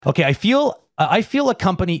Okay, I feel a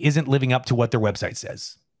company isn't living up to what their website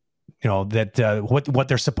says. You know, that what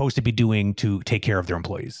they're supposed to be doing to take care of their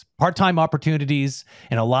employees. Part-time opportunities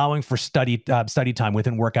and allowing for study time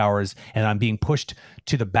within work hours, and I'm being pushed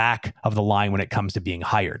to the back of the line when it comes to being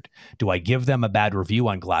hired. Do I give them a bad review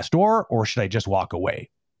on Glassdoor, or should I just walk away?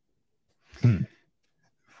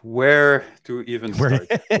 Where to even start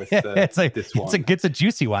with this one? It's a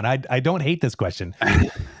juicy one. I don't hate this question.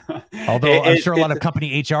 Although I'm sure a lot of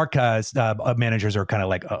company HR managers are kind of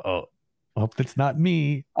like, hope it's not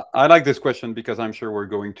me. I like this question because I'm sure we're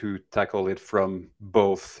going to tackle it from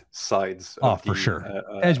both sides. For sure,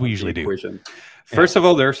 as we usually do. First of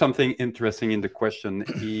all, there's something interesting in the question.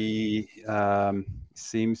 He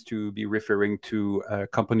seems to be referring to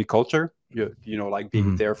company culture, you know, like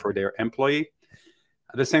being there for their employee.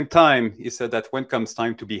 At the same time, he said that when comes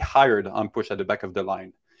time to be hired, I'm pushed at the back of the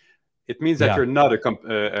line. It means that you're not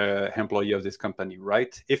a employee of this company,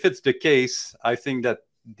 right? If it's the case, I think that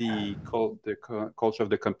the culture of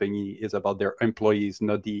the company is about their employees,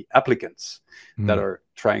 not the applicants that are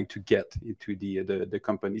trying to get into the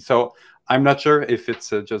company. So I'm not sure if it's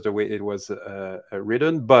just the way it was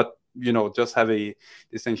written, but you know, just have a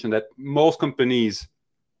distinction that most companies,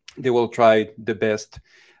 they will try the best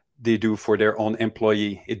they do for their own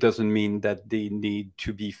employee. It doesn't mean that they need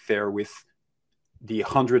to be fair with the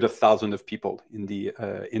hundreds of thousands of people in the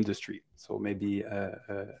industry. So maybe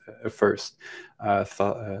a first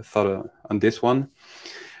thought on this one.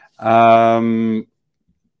 I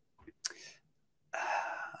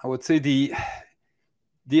would say the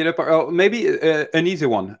other part, maybe an easy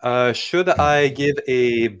one. Should I give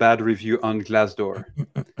a bad review on Glassdoor?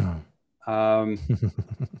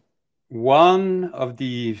 One of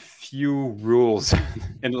the few rules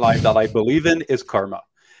in life that I believe in is karma.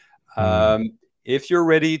 If you're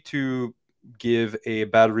ready to give a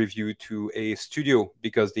bad review to a studio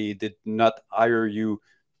because they did not hire you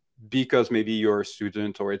because maybe you're a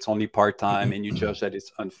student or it's only part-time and you judge that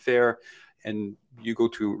it's unfair and you go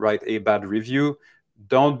to write a bad review,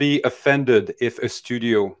 don't be offended if a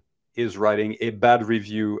studio is writing a bad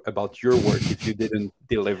review about your work if you didn't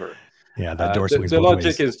deliver. Yeah, that door swings the both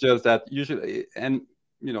logic ways. is just that usually, and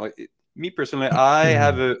you know, me personally, I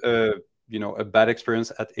have a bad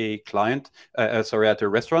experience at a client, at a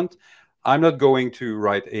restaurant. I'm not going to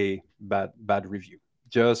write a bad review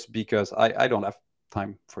just because I don't have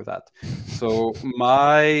time for that. So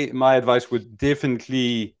my advice would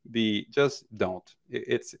definitely be just don't.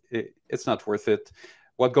 It's not worth it.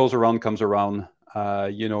 What goes around comes around.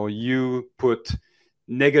 You put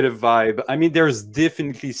negative vibe. I mean, there's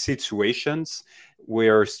definitely situations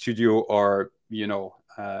where studio are,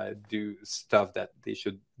 do stuff that they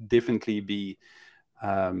should definitely be,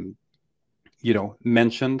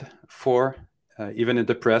 mentioned for, even in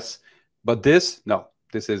the press. But this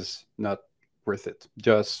is not worth it.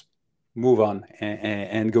 Just move on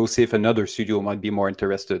and go see if another studio might be more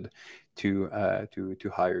interested to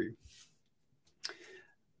hire you.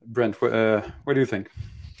 Brent, what do you think?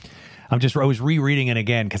 I was rereading it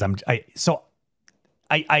again because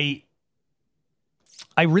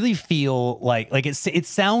I really feel like it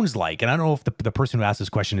sounds like, and I don't know if the person who asked this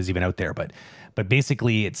question is even out there, but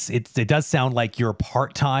basically it does sound like you're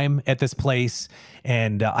part-time at this place.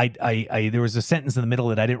 And there was a sentence in the middle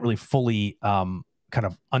that I didn't really fully kind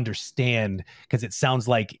of understand, because it sounds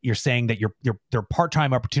like you're saying that they're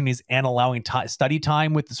part-time opportunities and allowing study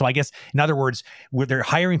time with. So I guess in other words, where they're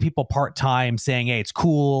hiring people part-time, saying, hey, it's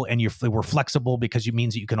cool and we're flexible because it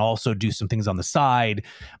means that you can also do some things on the side,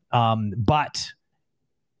 but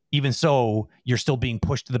even so, you're still being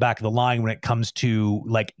pushed to the back of the line when it comes to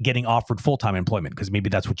like getting offered full-time employment, because maybe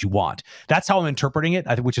that's what you want. That's how I'm interpreting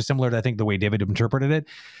it, which is similar to, I think, the way David interpreted it.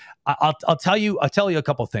 I'll tell you a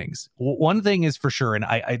couple of things. One thing is for sure, and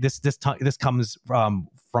this comes from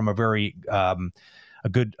a very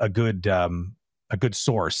a good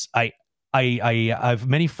source. I have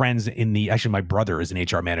many friends actually my brother is an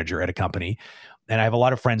HR manager at a company, and I have a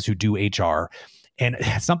lot of friends who do HR. And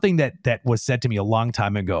something that was said to me a long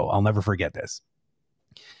time ago, I'll never forget this.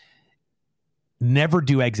 Never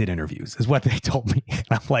do exit interviews is what they told me. And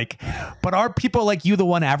I'm like, but are people like you the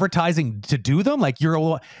one advertising to do them? Like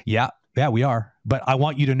yeah, we are. But I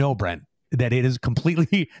want you to know, Brent, that it is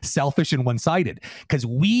completely selfish and one-sided, because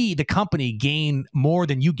we, the company, gain more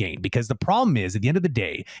than you gain. Because the problem is, at the end of the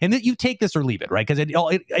day, and that you take this or leave it, right? Because it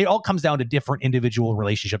all comes down to different individual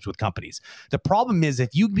relationships with companies. The problem is,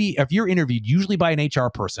 if you're interviewed usually by an HR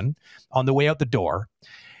person on the way out the door,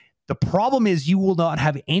 the problem is you will not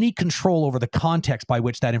have any control over the context by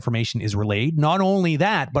which that information is relayed. Not only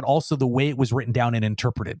that, but also the way it was written down and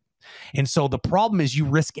interpreted. And so the problem is you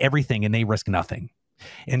risk everything and they risk nothing.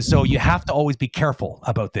 And so you have to always be careful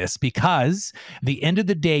about this, because at the end of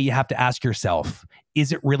the day, you have to ask yourself,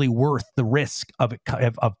 is it really worth the risk of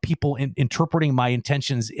people interpreting my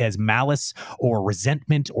intentions as malice or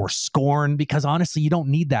resentment or scorn? Because honestly, you don't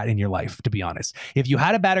need that in your life, to be honest. If you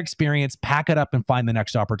had a bad experience, pack it up and find the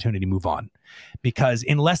next opportunity, move on. Because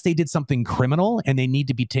unless they did something criminal and they need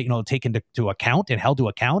to be taken to account and held to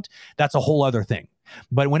account, that's a whole other thing.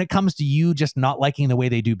 But when it comes to you just not liking the way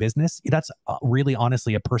they do business, that's really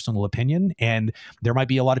honestly a personal opinion. And there might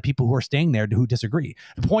be a lot of people who are staying there who disagree.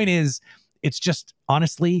 The point is, it's just,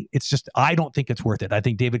 honestly, I don't think it's worth it. I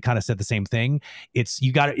think David kind of said the same thing. And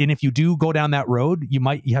if you do go down that road, you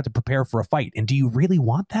have to prepare for a fight. And do you really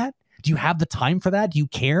want that? Do you have the time for that? Do you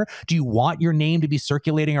care? Do you want your name to be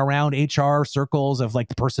circulating around HR circles of like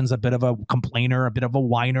the person's a bit of a complainer, a bit of a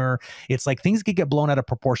whiner? It's like things could get blown out of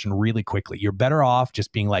proportion really quickly. You're better off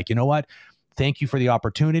just being like, you know what? Thank you for the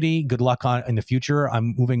opportunity. Good luck in the future.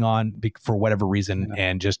 I'm moving on for whatever reason,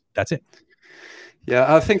 and just that's it.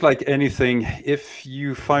 Yeah, I think like anything, if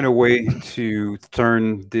you find a way to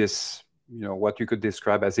turn this, what you could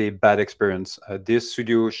describe as a bad experience, this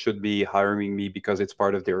studio should be hiring me because it's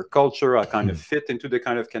part of their culture. I kind of fit into the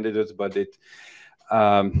kind of candidates, but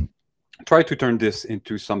try to turn this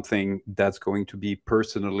into something that's going to be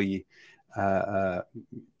personally that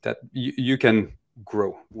you can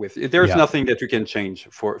grow with. There's nothing that you can change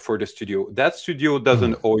for the studio. That studio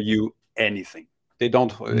doesn't owe you anything. They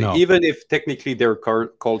don't, even if technically their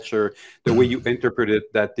culture, the way you interpret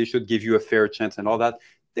it, that they should give you a fair chance and all that,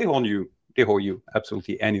 they owe you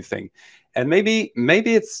absolutely anything. And maybe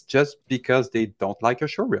it's just because they don't like your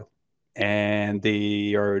showreel, and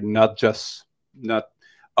they are not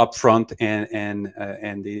upfront and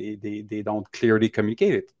they don't clearly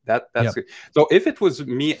communicate it. That's it. So if it was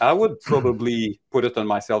me, I would probably put it on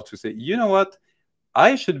myself to say, you know what?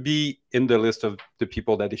 I should be in the list of the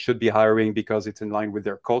people that they should be hiring because it's in line with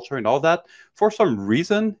their culture and all that. For some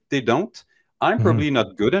reason, they don't. I'm probably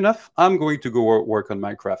not good enough. I'm going to go work on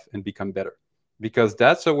my craft and become better, because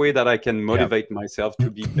that's a way that I can motivate myself to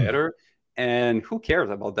be better. And who cares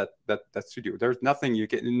about that studio? There's nothing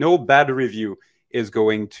no bad review is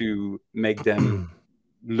going to make them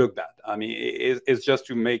look bad. I mean, it's just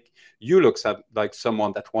to make you look like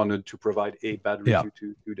someone that wanted to provide a bad review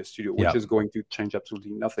to the studio, which is going to change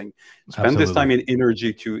absolutely nothing. Spend this time and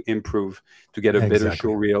energy to improve, to get a better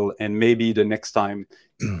show reel, and maybe the next time,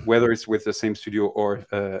 whether it's with the same studio or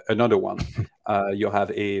another one, you'll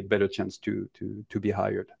have a better chance to be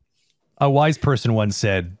hired. A wise person once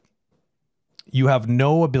said, "You have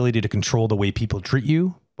no ability to control the way people treat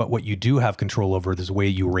you, but what you do have control over is the way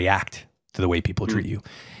you react to the way people treat you."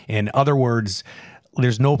 In other words,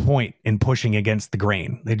 there's no point in pushing against the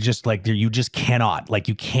grain. They just you just cannot,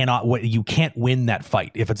 you can't win that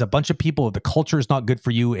fight. If it's a bunch of people, if the culture is not good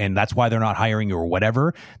for you and that's why they're not hiring you or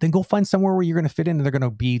whatever, then go find somewhere where you're going to fit in and they're going to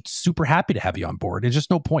be super happy to have you on board. There's just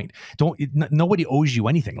no point. Nobody owes you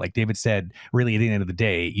anything. Like David said, really at the end of the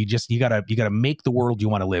day, you gotta make the world you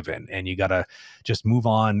want to live in, and you gotta just move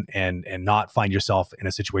on and not find yourself in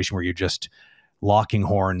a situation where you're just locking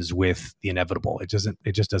horns with the inevitable. It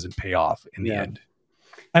just doesn't pay off in the end.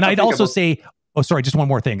 And I'd also say, oh, sorry, just one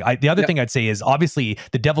more thing. The other thing I'd say is obviously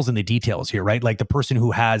the devil's in the details here, right? Like the person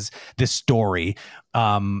who has this story,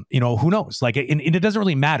 who knows? And it doesn't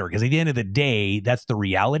really matter, because at the end of the day, that's the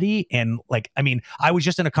reality. And I was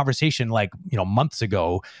just in a conversation months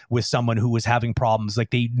ago with someone who was having problems.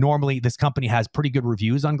 This company has pretty good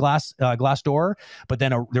reviews on Glassdoor, but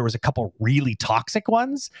then there was a couple really toxic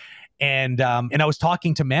ones. And I was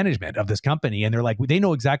talking to management of this company, and they're like, they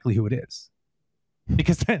know exactly who it is.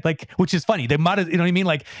 Because which is funny. They might have, you know what I mean?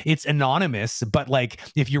 It's anonymous, but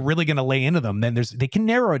if you're really going to lay into them, then they can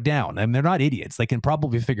narrow it down. I mean, they're not idiots. They can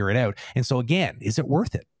probably figure it out. And so again, is it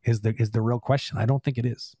worth it? Is the real question. I don't think it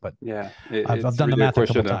is, but I've done the math a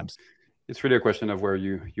couple times. It's really a question of where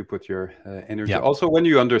you put your energy. Also, when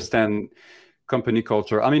you understand company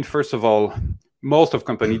culture, I mean, first of all, most of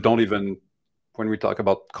company don't even, when we talk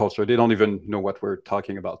about culture, they don't even know what we're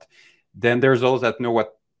talking about. Then there's those that know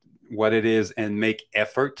what it is and make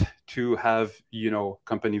effort to have,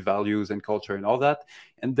 company values and culture and all that.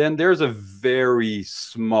 And then there's a very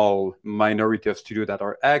small minority of studios that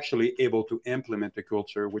are actually able to implement the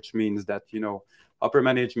culture, which means that, upper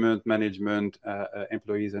management,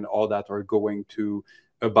 employees and all that are going to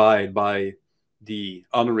abide by the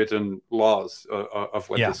unwritten laws of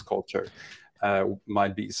what this culture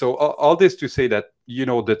might be. So all this to say that,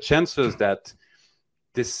 the chances that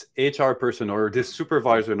this HR person or this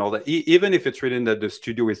supervisor and all that, even if it's written that the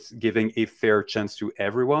studio is giving a fair chance to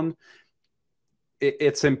everyone,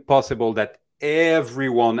 it's impossible that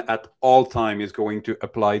everyone at all time is going to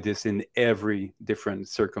apply this in every different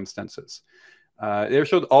circumstances. There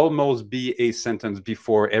should almost be a sentence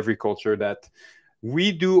before every culture that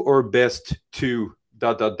we do our best to ...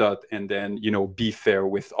 and then, be fair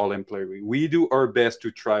with all employees. We do our best to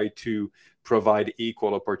try to provide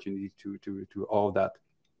equal opportunity to all that.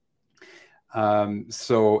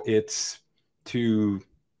 So it's to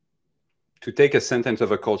take a sentence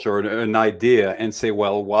of a culture or an idea and say,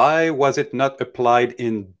 well, why was it not applied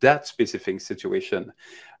in that specific situation?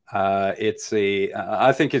 I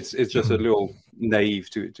think it's just a little naive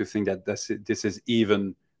to think that this is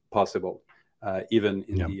even possible, even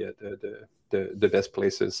in the best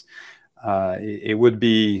places. It would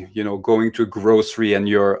be, going to a grocery and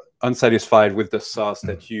you're unsatisfied with the sauce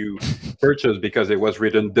that you purchased because it was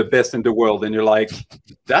written the best in the world, and you're like,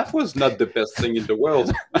 that was not the best thing in the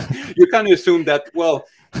world. You kind of assume that, well,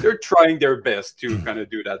 they're trying their best to kind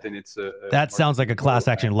of do that, and it's that sounds like a class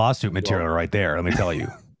action lawsuit material right there. Let me tell you.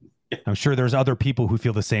 I'm sure there's other people who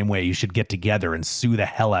feel the same way. You should get together and sue the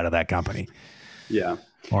hell out of that company. Yeah.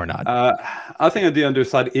 Or not. I think on the other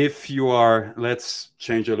side, if you are, let's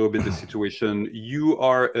change a little bit the situation. You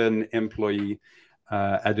are an employee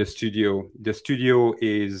at the studio. The studio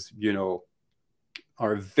is,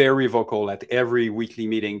 are very vocal at every weekly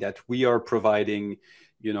meeting that we are providing,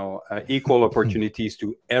 equal opportunities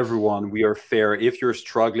to everyone. We are fair. If you're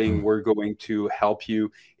struggling, we're going to help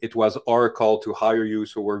you. It was our call to hire you,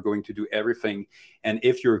 so we're going to do everything. And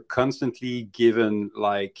if you're constantly given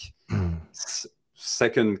like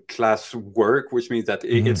second class work, which means that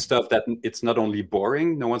it's stuff that it's not only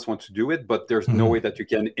boring, no one wants to do it, but there's no way that you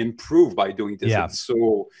can improve by doing this. It's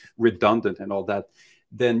so redundant and all that.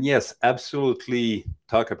 Then yes, absolutely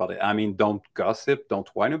talk about it. I mean, don't gossip, don't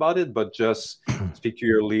whine about it, but just speak to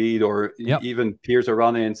your lead or even peers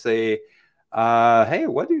around it and say, hey,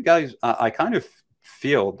 what do you guys, I kind of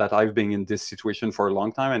feel that I've been in this situation for a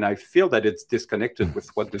long time, and I feel that it's disconnected with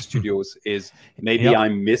what the studios is. Maybe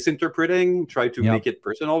I'm misinterpreting, try to make it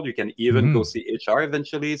personal. You can even go see HR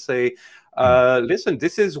eventually, say, listen,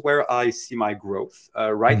 this is where I see my growth.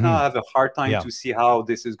 Right now, I have a hard time to see how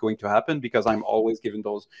this is going to happen because I'm always given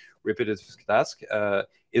those repetitive tasks.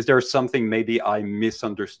 Is there something maybe I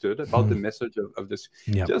misunderstood about the message of this?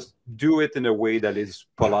 Just do it in a way that is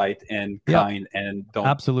polite and kind, and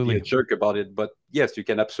don't be a jerk about it. But yes, you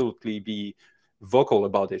can absolutely be vocal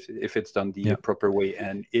about it if it's done the proper way,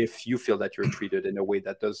 and if you feel that you're treated in a way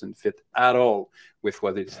that doesn't fit at all with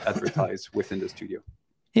what is advertised within the studio.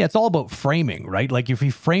 Yeah, it's all about framing, right? Like if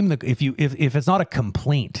you frame if it's not a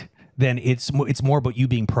complaint, then it's more about you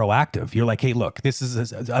being proactive. You're like, hey, look,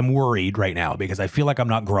 I'm worried right now because I feel like I'm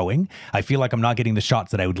not growing. I feel like I'm not getting the shots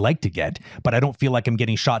that I would like to get, but I don't feel like I'm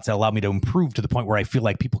getting shots that allow me to improve to the point where I feel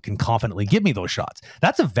like people can confidently give me those shots.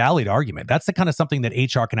 That's a valid argument. That's the kind of something that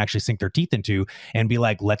HR can actually sink their teeth into and be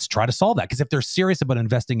like, let's try to solve that. Because if they're serious about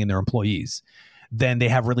investing in their employees, then they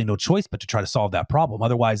have really no choice but to try to solve that problem.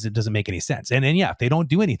 Otherwise, it doesn't make any sense. And then, if they don't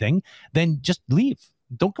do anything, then just leave.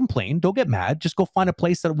 Don't complain. Don't get mad. Just go find a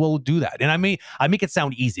place that will do that. And I make it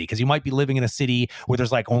sound easy because you might be living in a city where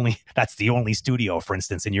there's like that's the only studio, for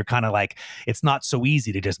instance, and you're kind of like, it's not so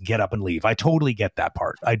easy to just get up and leave. I totally get that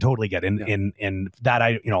part. I totally get it. And that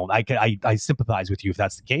I sympathize with you if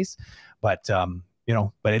that's the case. But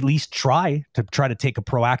but at least try to take a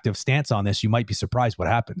proactive stance on this. You might be surprised what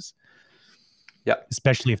happens. Yeah,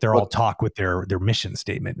 especially if they're all talk with their mission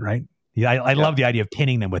statement, right? Yeah, I love the idea of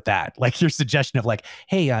pinning them with that. Like your suggestion of like,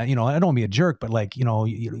 hey, I don't want to be a jerk, but like, I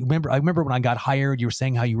remember when I got hired, you were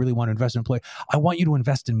saying how you really want to invest in an employee. I want you to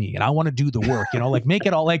invest in me and I want to do the work, like make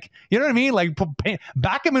it all like, you know what I mean? Like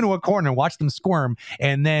back them into a corner and watch them squirm.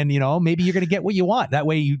 And then, maybe you're going to get what you want. That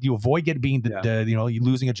way you avoid being you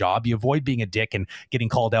losing a job. You avoid being a dick and getting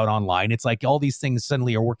called out online. It's like all these things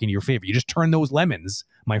suddenly are working in your favor. You just turn those lemons,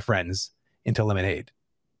 my friends, into lemonade.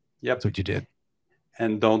 Yep. That's what you did.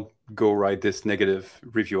 And don't go write this negative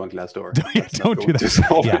review on Glassdoor. Don't do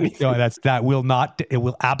that. It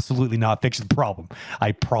will absolutely not fix the problem.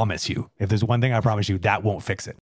 I promise you. If there's one thing I promise you, that won't fix it.